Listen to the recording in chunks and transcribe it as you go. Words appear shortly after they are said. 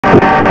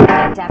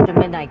after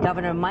midnight,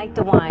 Governor Mike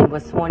DeWine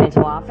was sworn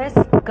into office.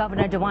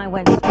 Governor DeWine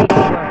went straight to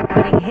work,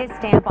 putting his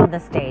stamp on the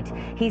state.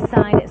 He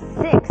signed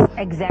 6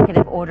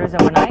 executive orders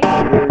overnight.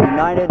 We're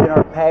united in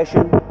our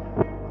passion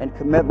and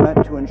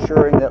commitment to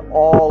ensuring that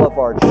all of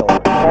our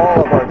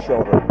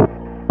children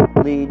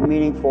lead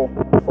meaningful,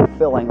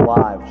 fulfilling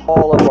lives.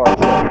 All of our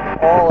children,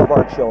 all of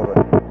our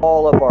children,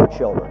 all of our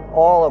children,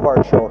 all of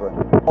our children,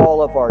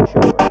 all of our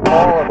children,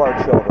 all of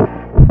our children.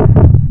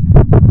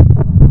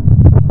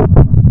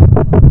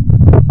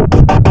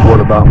 What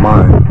about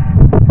mine?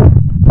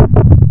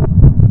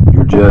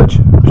 Your judge,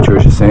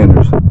 Patricia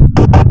Sanders,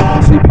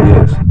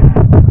 CPS,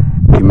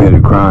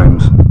 committed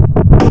crimes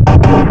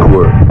in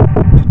court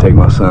to take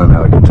my son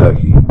out of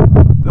Kentucky,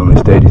 the only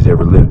state he's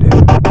ever lived in.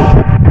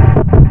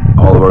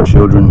 All of our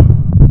children,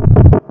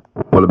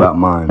 what about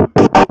mine?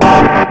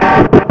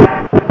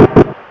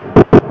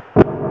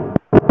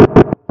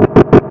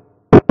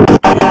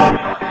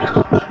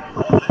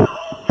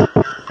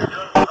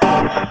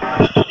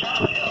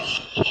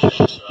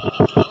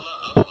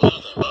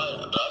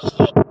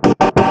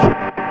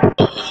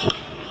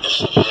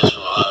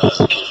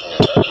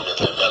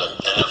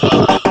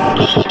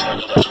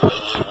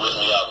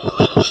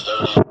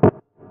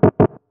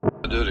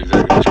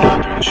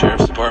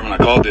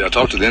 I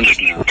talked to them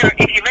just now.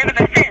 If you live in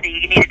the city,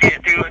 you need to do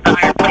it through the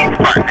Ryder Police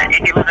Department. If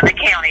you live in the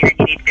county, then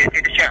you need to do it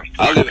through the Sheriff's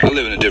Department. I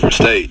live in a different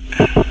state.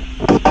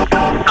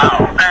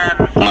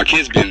 My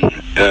kid's been,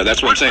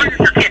 that's what I'm saying. Where does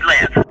your kid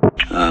live?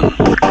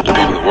 The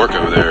people that work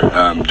over there,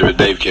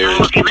 Dave Carey.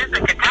 Well, if you live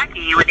in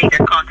Kentucky, you would need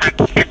to contact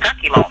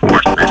Kentucky law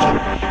enforcement.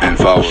 And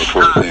file a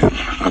report with them.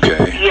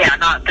 Okay.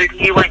 Yeah,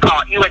 you wouldn't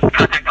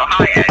contact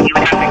Ohio. You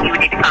would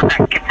need to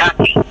contact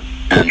Kentucky.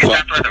 And because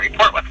that's where the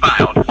report was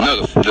filed.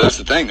 No, that's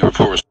the thing. The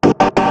report was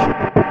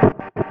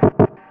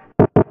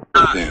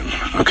them.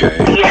 Okay.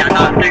 Yeah,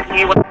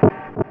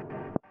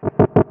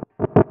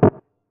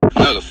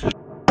 No,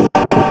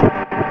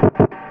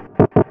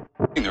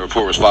 the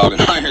report was filed in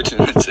Ironton.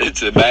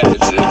 It's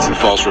a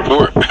false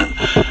report.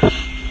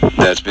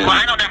 That's been. Well,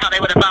 I don't know how they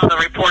would have filed a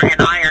report in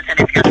Ironton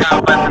if your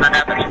child lives in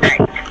another state.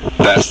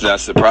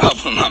 That's the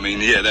problem. I mean,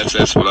 yeah,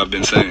 that's what I've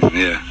been saying.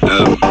 Yeah.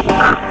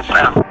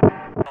 Well.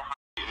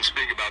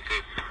 Speak about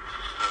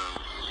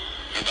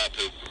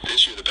the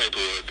issue of the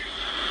paperwork.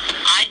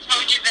 I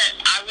told you that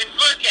I would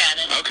look at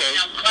it. Okay.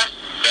 Now,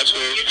 that's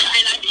fair.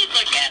 And I did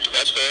look at it.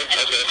 That's fair.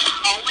 And the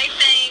only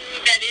thing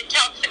that it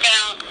talks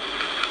about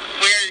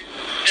where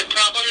the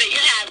problem that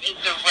you have is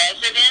the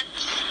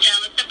residence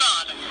down at the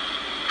bottom,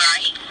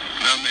 right?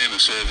 No, ma'am, it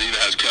says Eva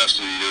has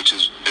custody, which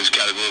is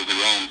categorically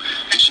wrong.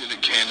 He should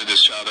have handed this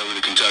child over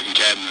to Kentucky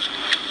Cabinet.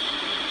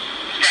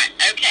 Right,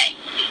 okay.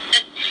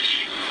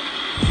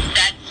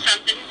 That's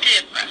something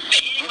different.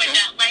 But anyway, Okay.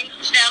 that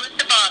language down at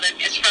the bottom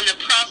is from the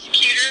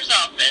prosecutor's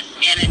office,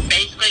 and it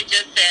basically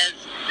just says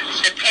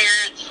the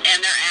parents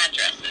and their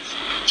addresses.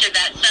 So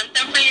that's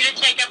something for you to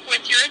take up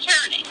with your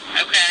attorney,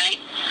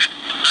 okay?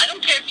 I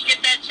don't care if you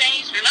get that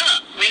changed or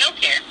not. We don't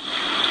care.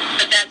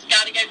 But that's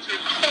got to go through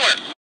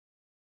court.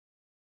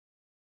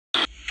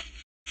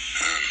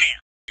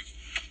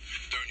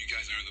 Throwing you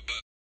guys under the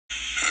bus.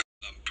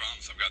 I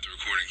promise I've got the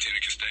recording.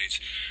 Tunica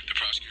states the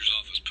prosecutor's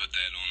office put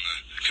that on the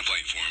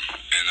complaint form,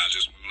 and I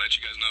just want to let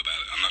you guys know about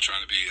it. I'm not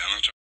trying to be.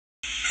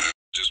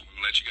 Just want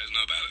to let you guys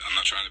know about it. I'm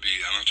not trying to be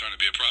a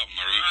problem.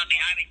 I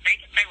mean, they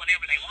can say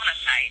whatever they want to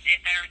say.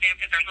 If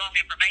there's wrong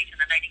information,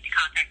 then they need to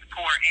contact the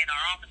court and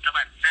our office to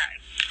let us know.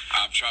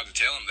 I've tried to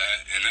tell them that,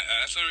 and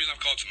that's the only reason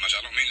I've called so much.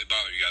 I don't mean to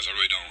bother you guys. I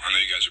really don't. I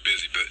know you guys are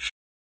busy, but.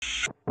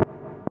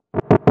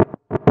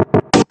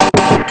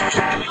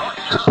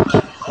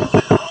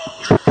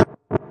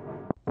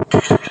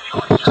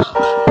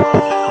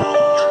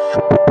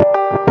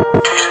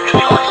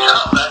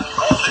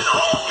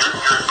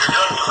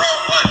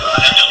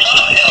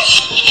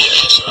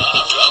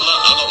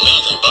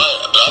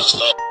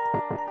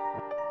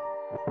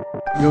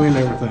 Doing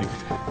everything.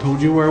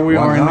 Told you where we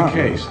are in the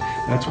case.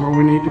 That's where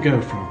we need to go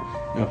from.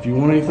 Now, if you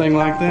want anything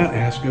like that, it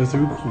has to go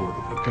through court,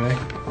 okay?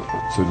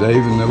 So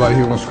Dave, and nobody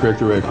here wants to correct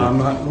the record. I'm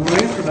not going to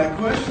answer that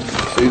question.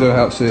 See though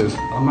how it says.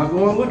 I'm not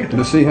going to look at that.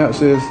 To see how it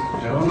says.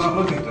 No, I'm not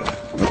looking at that.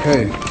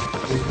 Okay.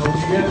 We told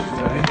you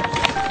yesterday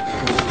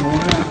what's going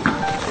to happen.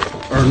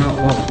 Or not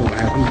what's going to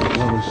happen,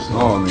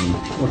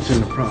 but what's in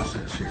the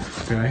process here,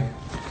 okay?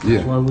 Yeah.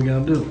 That's why we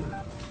got to do it.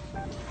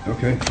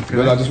 Okay.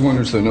 But I just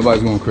wondered, so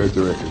nobody's going to correct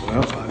the record.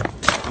 Well,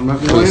 I'm not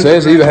going to Well, it answer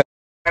says that. Eva.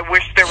 I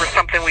wish there was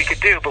something we could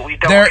do, but we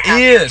don't. There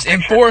is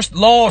enforced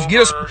laws.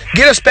 Get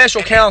a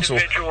special counsel.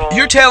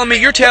 You're telling me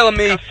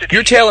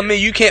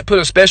you can't put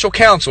a special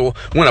counsel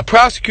when a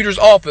prosecutor's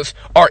office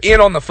are in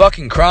on the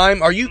fucking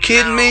crime? Are you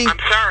kidding me? I'm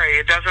sorry,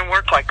 it doesn't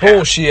work like that.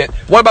 Bullshit.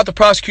 What about the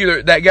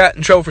prosecutor that got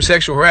in trouble for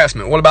sexual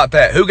harassment? What about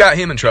that? Who got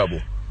him in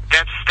trouble?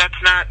 That's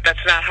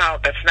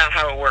not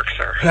how it works,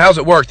 sir. How's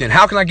it work then?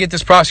 How can I get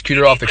this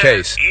prosecutor off the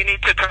case? You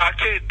need to talk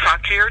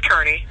to your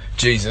attorney.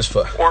 Jesus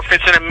fuck. Or if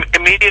it's an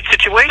immediate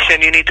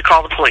situation, you need to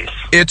call the police.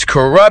 It's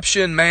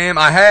corruption, ma'am.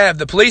 I have.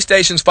 The police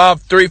station's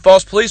filed 3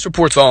 false police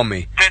reports on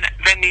me.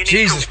 Then then you need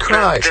Jesus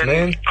Christ,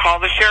 man. Call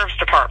the sheriff's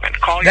department.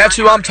 That's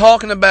who I'm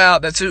talking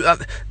about. That's who.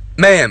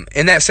 Ma'am,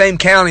 in that same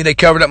county, they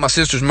covered up my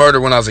sister's murder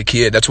when I was a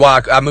kid. That's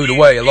why I moved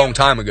away a long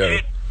time ago.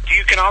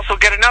 You can also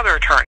get another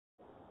attorney.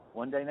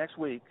 One day next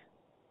week,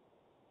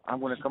 I'm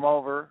going to come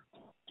over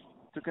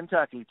to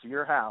Kentucky to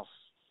your house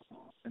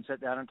and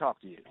sit down and talk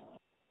to you.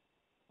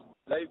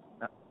 Dave,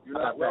 you're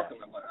not welcome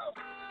at my house.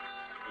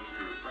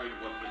 You're afraid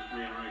of what this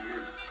man right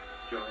here,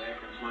 Joe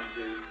Atkins, might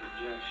do to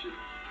Jeff shit.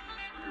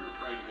 You're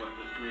afraid of what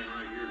this man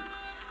right here,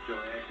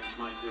 Joe Atkins,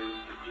 might do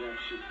to Jeff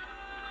shit.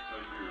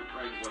 You're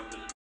afraid of what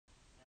this.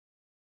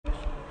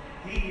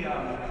 He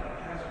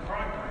has a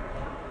crime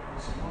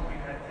record. So what we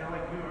had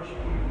telling you or she.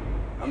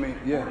 I mean,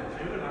 yeah.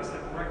 And I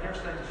said, right there,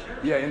 state the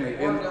sheriff. Yeah,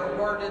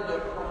 where did the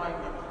crime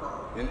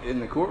occur? in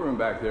the courtroom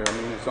back there. I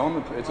mean, it's on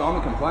the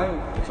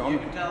complaint. It's on. You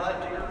can tell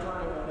that to your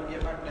attorney when we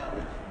get back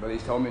down. But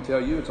he's told me to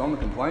tell you it's on the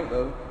complaint,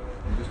 though.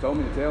 He just told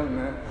me to tell him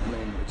that. I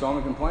mean, it's on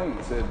the complaint.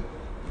 It said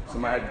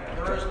somebody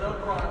had. There is no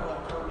crime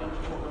that occurred in the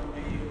courtroom to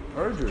you.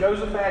 Perjury.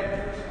 Joseph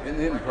Atkins.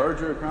 Isn't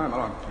perjury a crime? I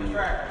don't have to pee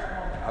yet.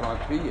 I don't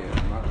have to pee yet.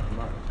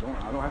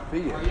 I don't have to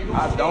pee yet.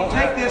 I don't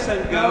take this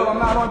and go. No, I'm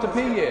not. I don't have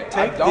to pee yet.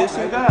 Take this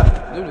and go.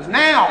 Dude,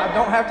 now. I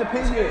don't have to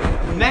pee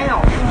yet.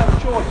 Now. You don't have a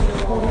choice.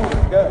 Just go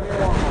ahead. Go.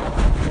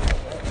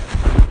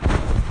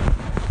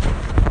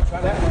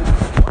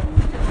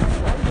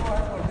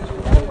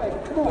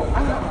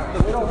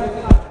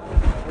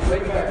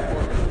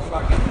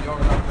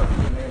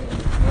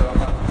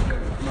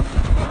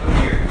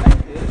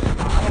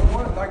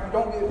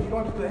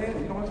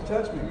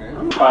 Touch me,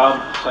 man.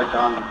 Filed, like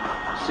on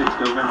 6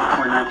 November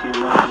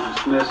 2019, motion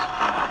dismissed,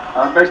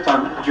 based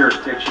on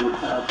jurisdiction,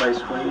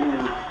 basically.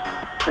 And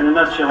in a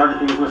nutshell,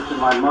 everything is listed in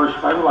my motion.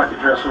 I would like to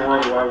address the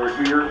world while we're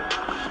here.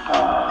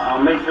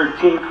 On May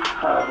 13th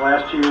of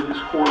last year,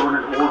 this court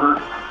ordered an order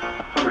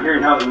from a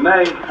hearing held in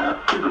May,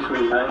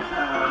 previously in May.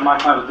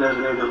 My client was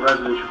designated a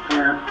residential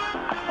parent,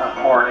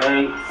 RA.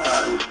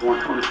 He was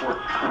born 24th,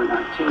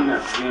 2019,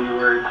 that's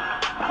January.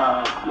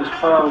 Ms.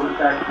 Poe, in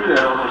fact, through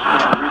that order,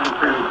 spent a reasonable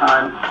period of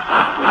time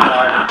with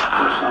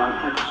her son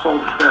at the sole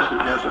discretion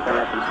of Joseph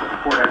Atkins. The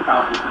court had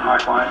confidence that my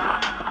client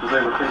was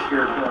able to take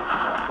care of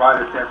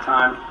Ryder at that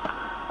time.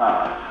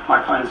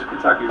 My client is a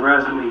Kentucky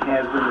resident. He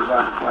has been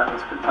residing in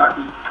Flatlands,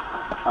 Kentucky.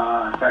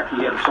 In fact,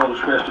 he had the sole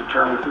discretion to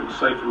determine if it was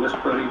safe for Ms.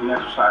 Poe to even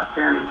exercise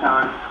parenting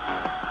time.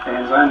 And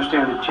as I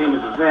understand the chain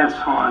of events,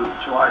 on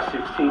July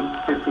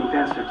 16th, 15th,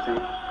 and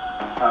 16th,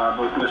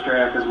 both Mr.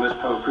 Atkins and Ms.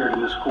 Poe appeared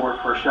in this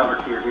court for a shelter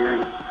care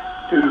hearing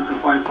due to a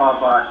complaint filed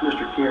by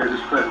Mr. Cares,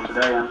 who's present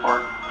today on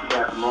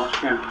behalf of the Lawrence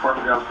County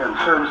Department of Health and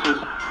Family Services,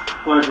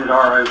 alleging that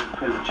RA was a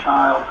dependent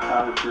child,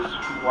 which is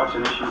what's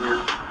an issue here.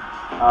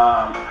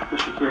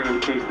 Mr. Carey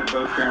indicates that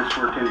both parents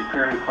were attending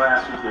parenting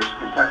classes. There's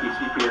Kentucky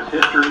CPS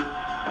history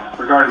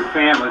regarding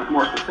family,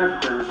 more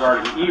specifically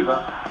regarding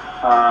Eva,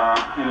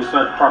 and as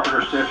such, proper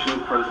jurisdiction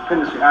for the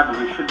dependency, I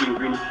believe, should be in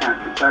Greene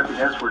County, Kentucky.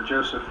 That's where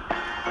Joseph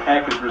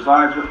Atkins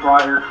resides with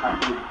Ryder. I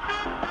think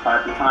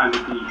at the time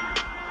that the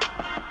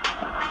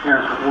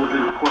parents were ordered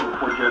in the court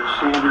before Judge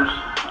Sanders,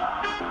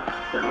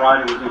 that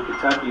Ryder was in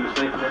Kentucky. He was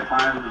safe at that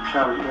time. The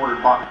child was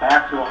ordered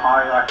back to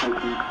Ohio. I think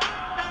the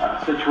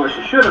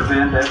situation should have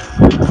been that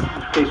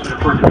the case was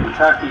referred to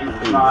Kentucky. It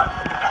was not.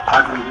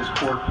 I believe this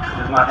court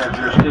does not have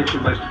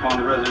jurisdiction based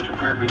upon the residential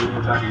parent being a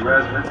Kentucky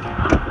resident.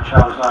 The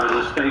child is not in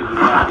this state with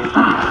the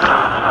allegation.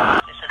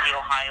 This is the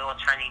Ohio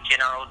Attorney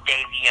General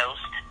Dave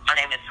Yost. My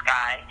name is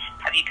Sky.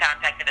 Have you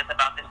contacted us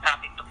about this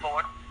topic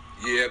before?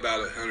 Yeah,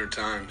 about 100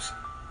 times.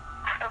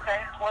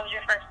 Okay. What was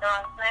your first and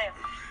last name?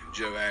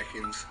 Joe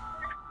Atkins.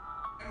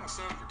 I had my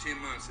son for 10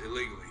 months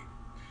illegally.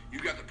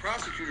 You've got the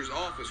prosecutor's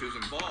office who's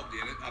involved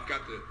in it. I've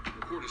got the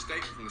recorded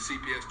statement from the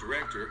CPS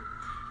director.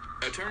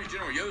 Attorney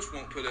General Yost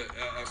won't put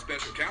a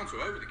special counsel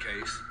over the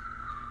case.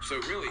 So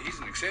really, he's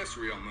an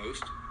accessory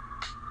almost.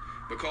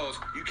 Because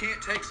you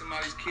can't take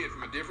somebody's kid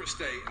from a different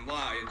state and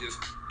lie and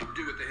just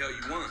do what the hell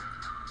you want.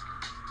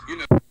 You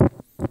know.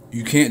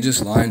 You can't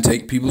just lie and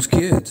take people's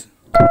kids.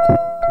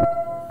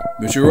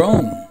 But your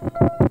own.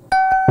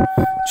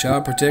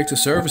 Child Protective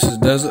Services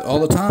does it all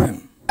the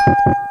time.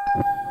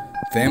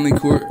 Family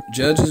court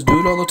judges do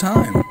it all the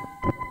time.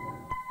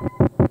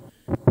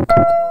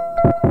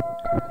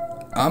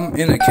 I'm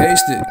in a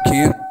case that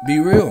can't be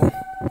real.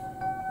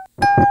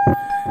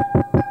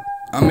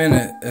 I'm in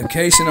a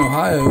case in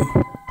Ohio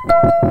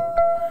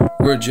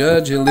where a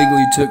judge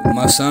illegally took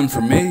my son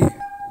from me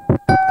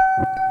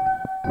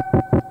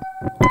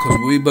because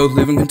we both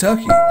live in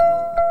Kentucky.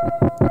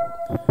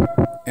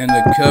 And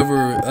to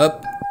cover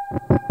up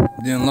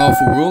the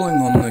unlawful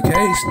ruling on the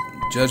case,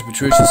 Judge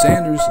Patricia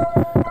Sanders,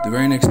 the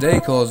very next day,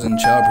 calls in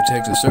Child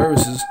Protective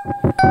Services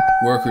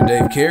worker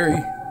Dave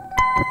Carey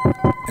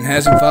and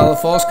has him file a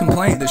false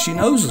complaint that she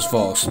knows is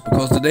false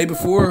because the day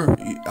before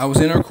I was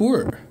in her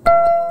court.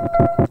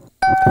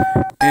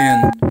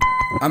 And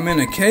I'm in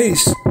a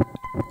case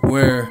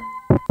where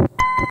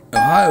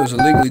Ohio is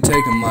illegally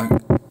taking my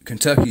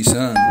Kentucky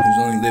son, who's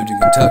only lived in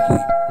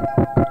Kentucky,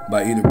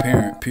 by either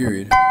parent,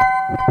 period.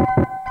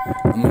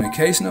 I'm in a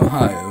case in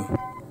Ohio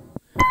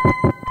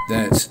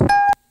that's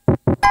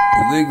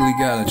illegally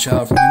got a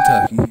child from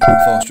Kentucky in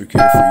foster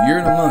care for a year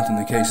and a month in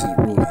the case that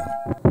it ruled on.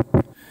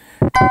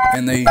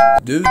 And they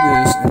do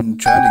this and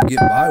try to get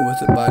by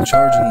with it by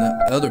charging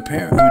the other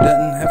parent who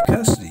doesn't have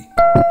custody.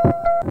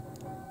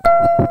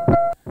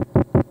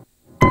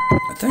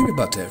 Now think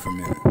about that for a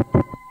minute.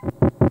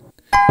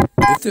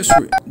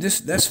 If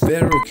that's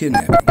federal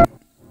kidnapping.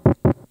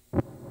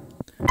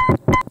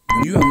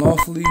 When you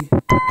unlawfully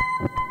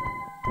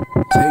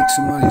take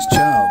somebody's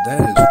child,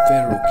 that is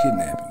federal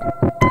kidnapping.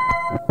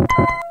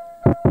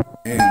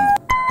 And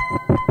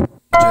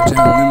Judge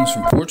Alan Lemons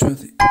from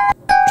Portsmouth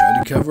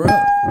tried to cover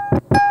up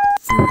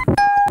for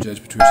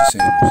Judge Patricia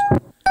Sanders.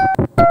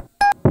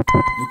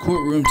 The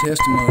courtroom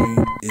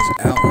testimony is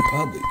out in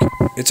public.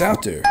 It's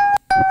out there.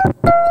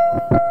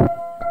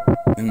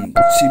 And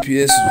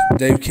CPS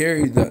Dave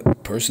Carey, the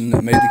person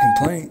that made the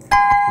complaint,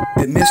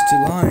 admits to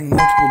lying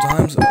multiple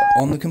times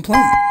on the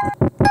complaint.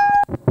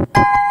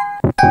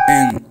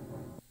 And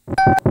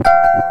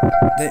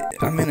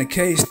I'm in a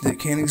case that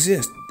can't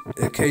exist.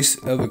 A case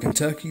of a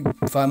Kentucky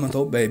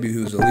 5-month-old baby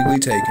who was illegally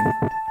taken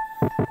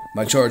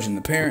by charging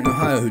the parent in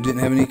Ohio who didn't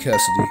have any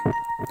custody.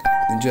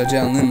 Then Judge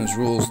Alan Lemons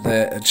rules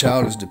that a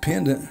child is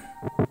dependent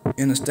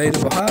in a state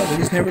of Ohio that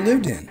he's never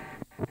lived in.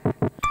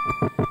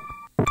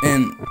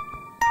 And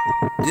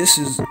this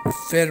is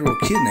federal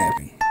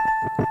kidnapping.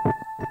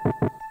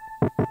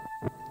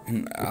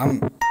 And I'm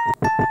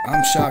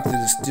shocked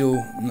that it's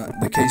still not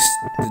the case.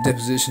 The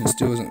deposition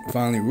still isn't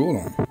finally ruled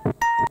on.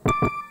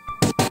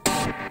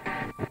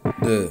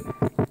 The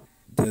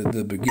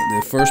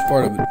first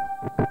part of it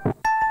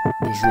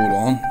was ruled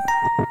on,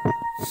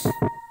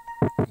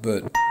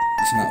 but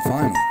it's not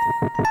final.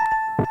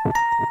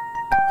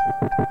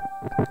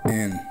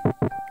 And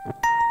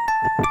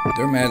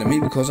they're mad at me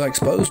because I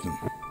exposed them.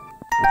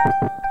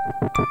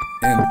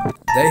 And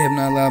they have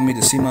not allowed me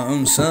to see my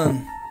own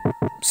son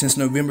since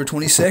November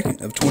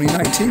 22nd of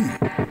 2019.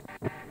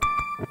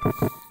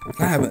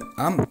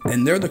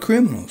 And they're the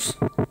criminals.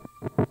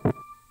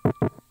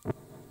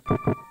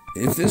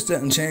 If this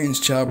doesn't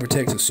change Child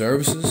Protective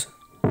Services,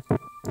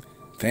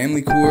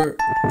 family court,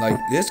 like,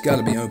 it's got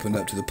to be opened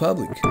up to the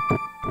public.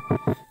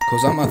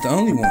 Because I'm not the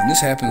only one.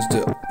 This happens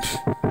to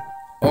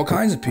all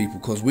kinds of people,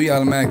 because we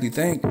automatically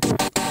think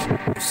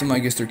if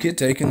somebody gets their kid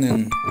taken,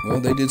 then,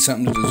 well, they did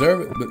something to deserve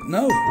it. But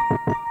no.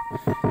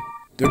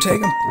 They're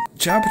taking,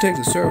 Child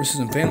Protective Services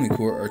and family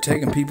court are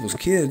taking people's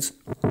kids,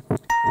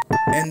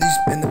 and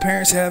the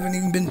parents haven't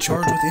even been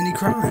charged with any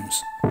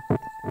crimes.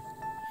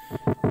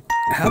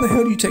 How the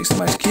hell do you take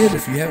somebody's kid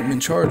if you haven't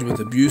been charged with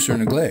abuse or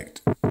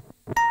neglect?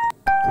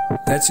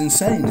 That's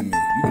insane to me.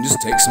 You can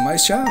just take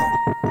somebody's child.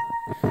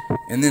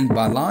 And then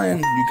by lying,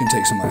 you can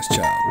take somebody's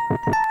child.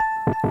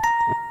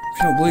 If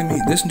you don't believe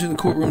me, listen to the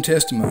courtroom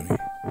testimony.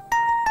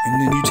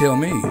 And then you tell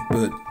me,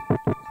 but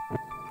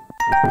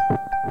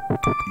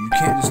you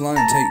can't just lie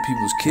and take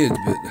people's kids,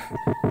 but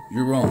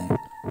you're wrong.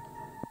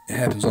 It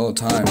happens all the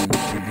time, and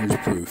here's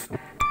proof.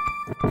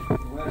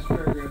 The last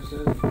paragraph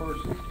says the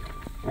person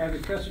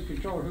having custody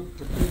control who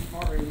pursued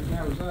party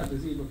now resides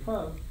as Eva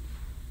Poe.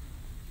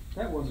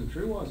 That wasn't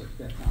true, was it, at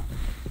that time?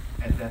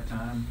 At that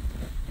time,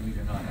 we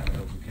did not have an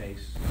open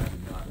case. I do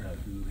not know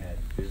who had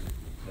physical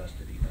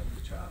custody of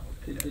the child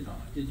at that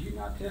time. Did you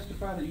not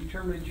testify that you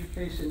terminated your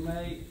case in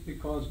May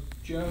because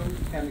Joe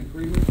had an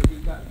agreement that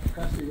he got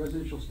custody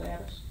residential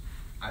status?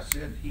 I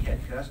said he had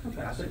custody.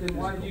 Okay, I said then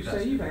why did you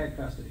say Eva had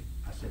custody?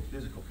 I said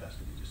physical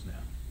custody just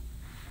now.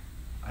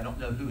 I don't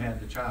know who had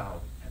the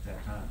child at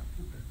that time.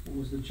 Okay. Well,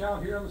 was the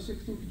child here on the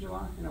 16th of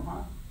July in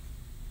Ohio?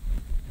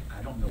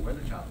 I don't know where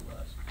the child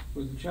was.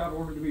 Was the child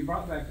ordered to be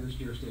brought back to this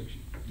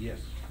jurisdiction? Yes.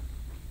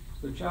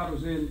 So the child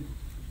was in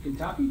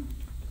Kentucky?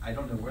 I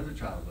don't know where the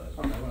child was.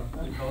 Okay, well,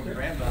 we called the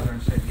grandmother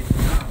and said, get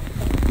the child.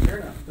 Fair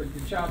enough, but the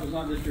child was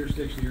not in this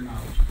jurisdiction to your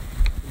knowledge.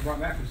 It was brought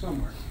back from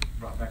somewhere.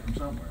 Brought back from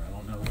somewhere. I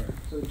don't know where.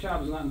 So the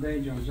child was not in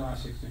danger on July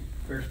 16th.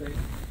 Fair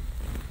statement?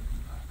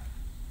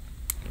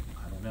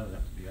 I don't know.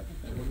 That to be up to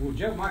Well,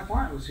 Joe, my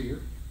client was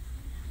here.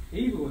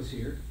 Eva was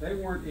here. They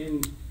weren't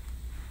in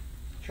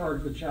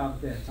charge of the child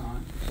at that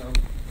time. So,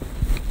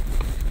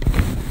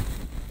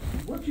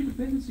 what's your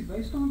dependency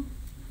based on?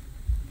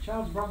 The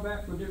child's brought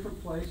back from a different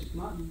place. It's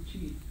not.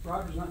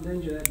 Roger's not in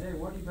danger that day.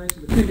 What do you base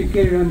it?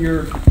 Indicated on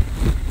your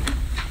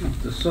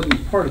the southern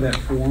part of that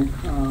form.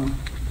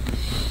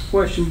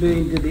 Question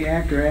being, did the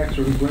act or acts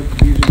or neglect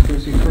of using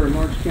Tennessee occur in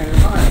Lawrence County,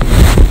 Ohio?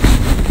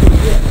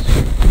 Yes.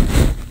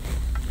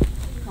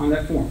 On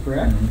that form,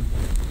 correct? Mm-hmm.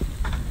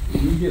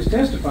 You just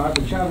testified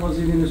the child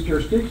wasn't even in this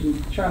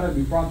jurisdiction. The child had to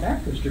be brought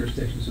back to this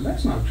jurisdiction. So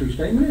that's not a true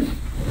statement, is it?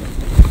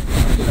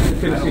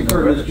 I don't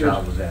know where the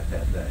child was at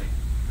that day.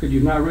 Could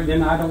you not read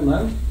in? I don't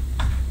know.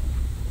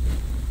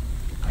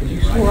 Because you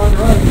swore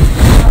under oath.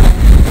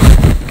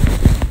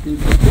 The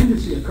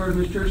dependency occurred in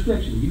this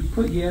jurisdiction. You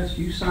put yes.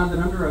 You signed it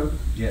under oath.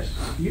 Yes.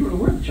 You don't know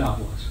where the child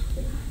was.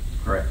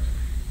 Correct.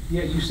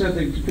 Yet you said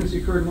the dependency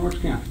occurred in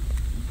Lawrence County.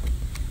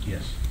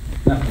 Yes.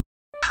 No.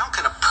 How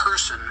can a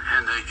person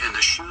in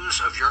the shoes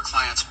of your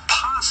clients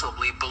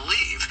possibly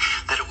believe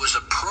that it was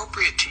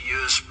appropriate to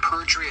use practice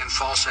perjury and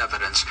false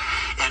evidence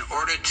in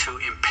order to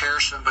impair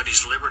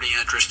somebody's liberty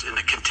interest in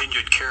the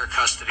continued care,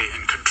 custody,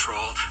 and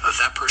control of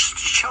that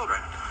person's children.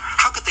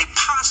 How could they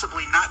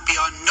possibly not be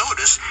on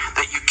notice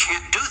that you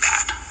can't do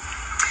that?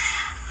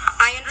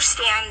 I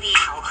understand the...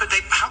 How could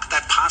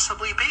that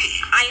possibly be?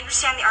 I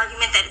understand the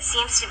argument that it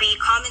seems to be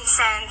common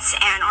sense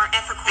and our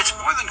ethical... It's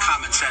more than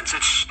common sense.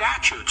 It's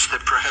statutes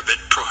that prohibit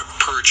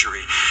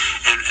perjury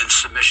and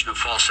submission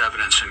of false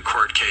evidence in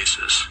court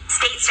cases.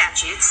 State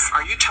statutes.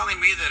 Are you telling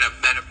me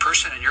that a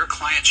person in your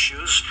client's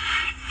shoes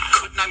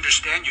couldn't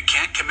understand you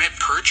can't commit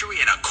perjury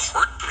in a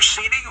court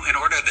proceeding in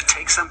order to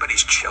take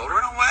somebody's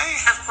children away?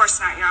 Of course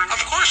not, Your Honor.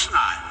 Of course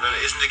not.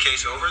 Isn't the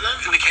case over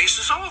then? And the case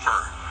is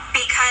over.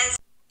 Because...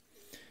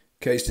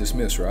 Case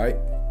dismissed, right?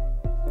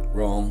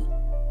 Wrong.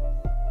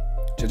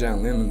 Judge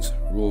Allen Lemons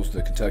rules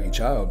the Kentucky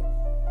child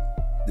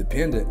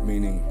dependent,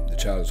 meaning the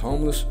child is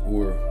homeless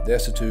or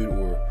destitute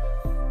or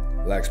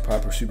lacks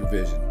proper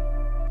supervision.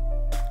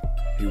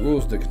 He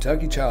rules the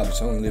Kentucky child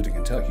that's only lived in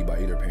Kentucky by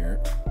either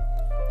parent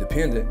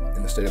dependent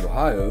in the state of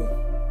Ohio,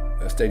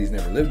 a state he's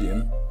never lived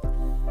in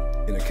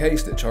a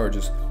case that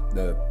charges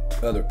the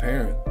other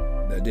parent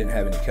that didn't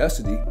have any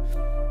custody,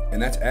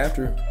 and that's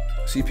after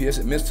CPS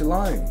admits to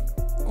lying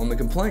on the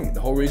complaint,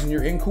 the whole reason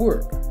you're in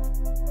court.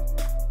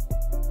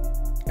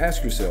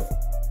 Ask yourself,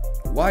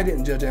 why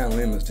didn't Judge Allen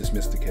Lemons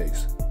dismiss the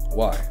case?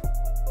 Why?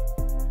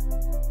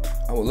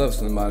 I would love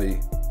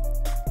somebody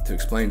to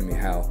explain to me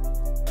how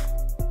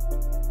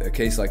a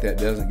case like that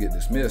doesn't get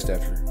dismissed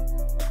after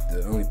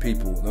the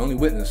only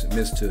witness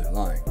admits to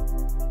lying.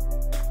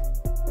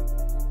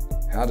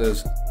 How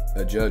does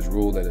a judge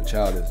rule that a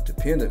child is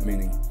dependent,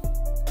 meaning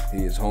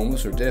he is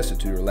homeless or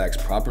destitute or lacks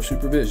proper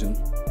supervision,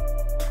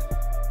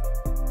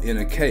 in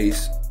a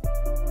case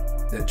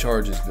that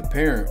charges the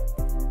parent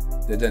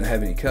that doesn't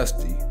have any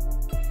custody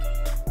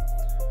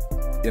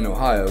in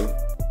Ohio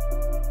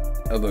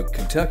of a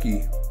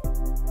Kentucky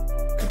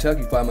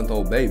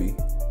 5-month-old baby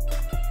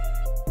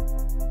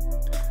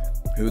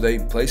who they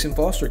place in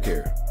foster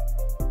care?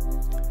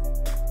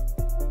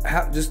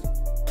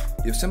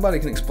 If somebody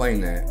can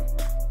explain that,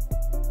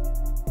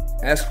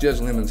 ask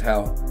Judge Lemons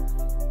how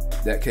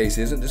that case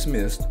isn't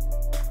dismissed,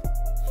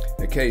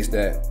 a case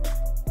that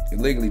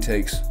illegally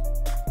takes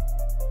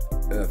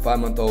a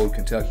 5-month-old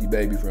Kentucky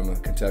baby from a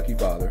Kentucky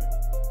father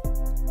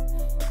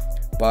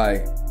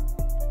by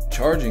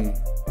charging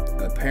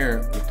a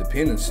parent with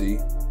dependency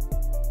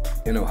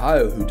in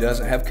Ohio who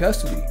doesn't have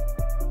custody.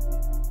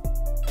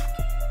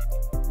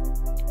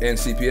 And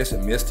CPS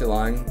admits to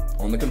lying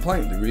on the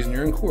complaint, the reason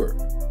you're in court.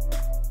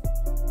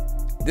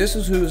 This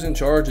is who is in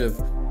charge of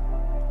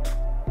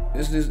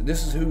this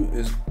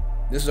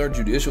is our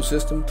judicial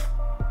system.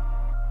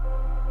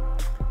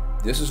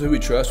 This is who we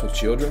trust with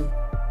children.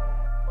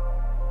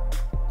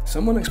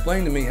 Someone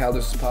explain to me how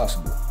this is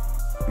possible.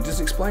 Just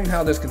explain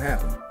how this can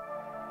happen.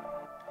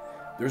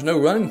 There's no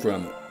running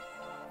from it.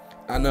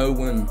 I know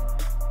when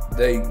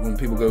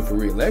people go for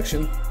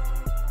re-election,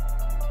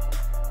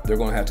 they're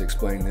going to have to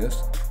explain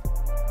this.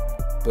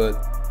 But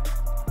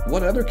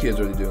what other kids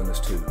are they doing this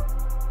to?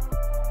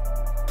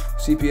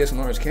 CPS in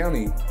Orange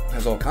County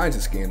has all kinds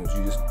of scandals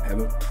you just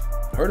haven't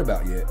heard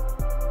about yet.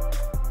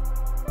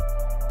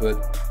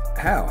 But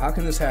how? How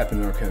can this happen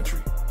in our country?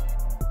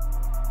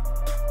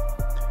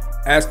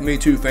 Ask Me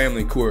Too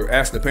Family Court.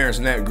 Ask the parents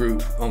in that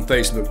group on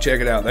Facebook. Check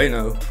it out. They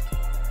know.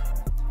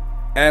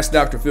 Ask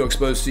Dr. Phil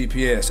Exposed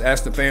CPS.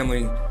 Ask the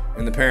family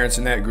and the parents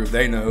in that group.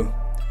 They know.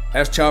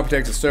 Ask Child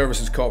Protective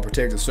Services, called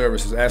Protective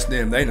Services. Ask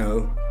them. They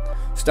know.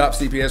 Stop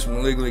CPS from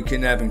illegally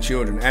kidnapping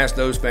children. Ask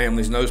those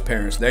families and those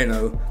parents. They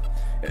know.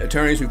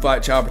 Attorneys who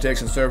fight Child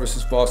Protection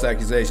Services false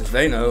accusations.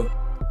 They know.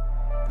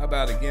 How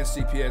about Against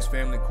CPS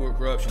Family Court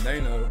Corruption?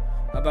 They know.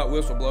 How about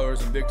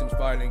whistleblowers and victims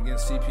fighting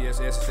against CPS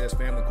SSS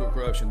Family Court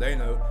Corruption? They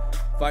know.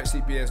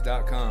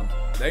 FightCPS.com.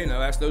 They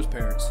know. Ask those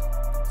parents.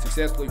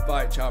 Successfully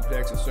fight Child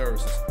Protection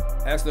Services.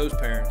 Ask those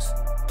parents.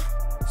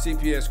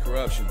 CPS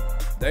corruption.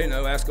 They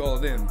know. Ask all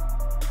of them.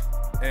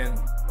 And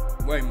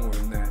way more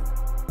than that.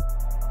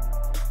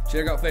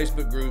 Check out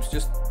Facebook groups.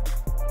 Just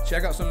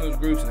check out some of those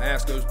groups and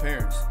ask those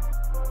parents.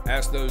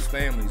 Ask those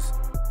families,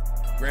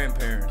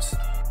 grandparents,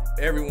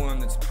 everyone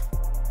that's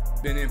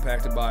been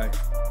impacted by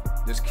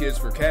this Kids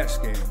for Cash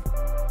scam.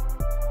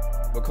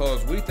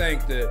 Because we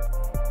think that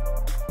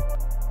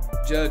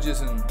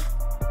judges and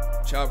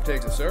Child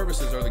Protective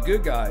Services are the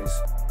good guys.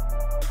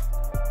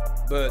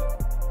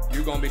 But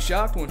you're going to be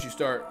shocked once you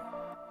start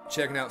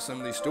checking out some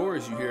of these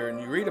stories you hear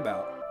and you read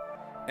about.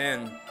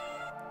 And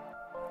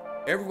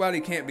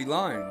everybody can't be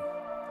lying.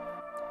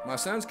 My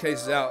son's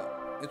case is out.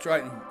 It's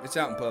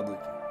out in public.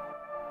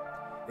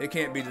 It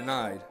can't be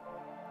denied.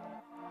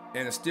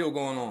 And it's still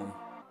going on.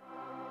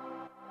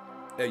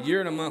 A year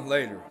and a month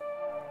later.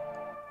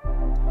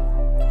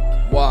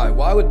 Why?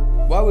 Why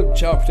would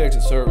Child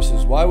Protective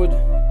Services, why would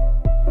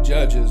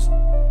judges,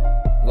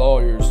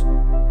 lawyers,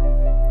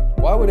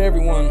 why would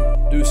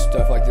everyone do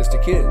stuff like this to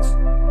kids?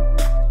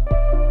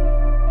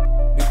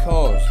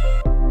 Because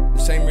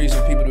the same reason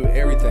people do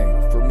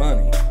everything, for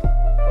money.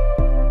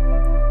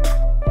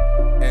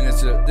 And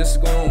this is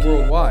going on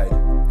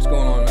worldwide.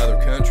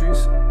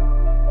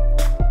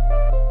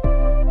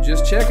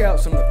 check out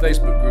some of the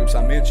Facebook groups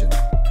I mentioned.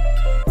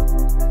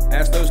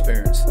 Ask those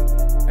parents.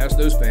 Ask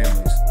those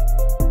families.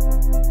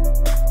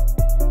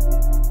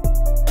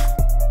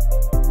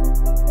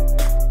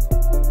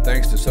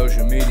 Thanks to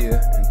social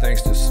media and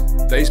thanks to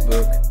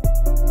Facebook,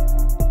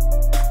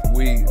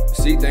 we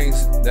see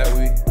things that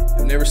we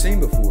have never seen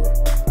before.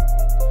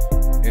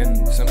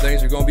 And some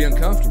things are going to be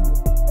uncomfortable.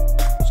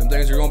 Some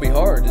things are going to be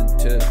hard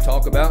to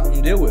talk about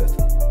and deal with.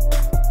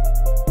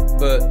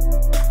 But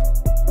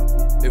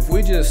if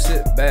we just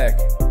sit back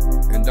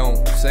and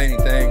don't say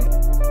anything,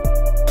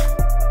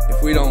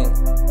 if we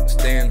don't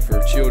stand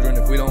for children,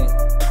 if we don't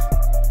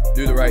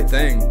do the right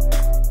thing,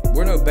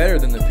 we're no better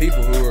than the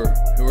people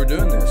who are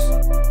doing this.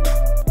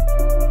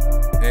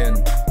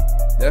 And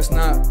that's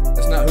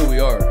not who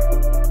we are.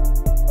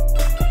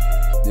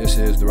 This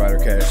is the Ryder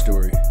Cash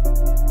story,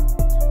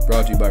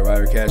 brought to you by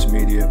Ryder Cash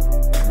Media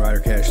and Ryder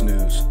Cash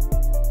News.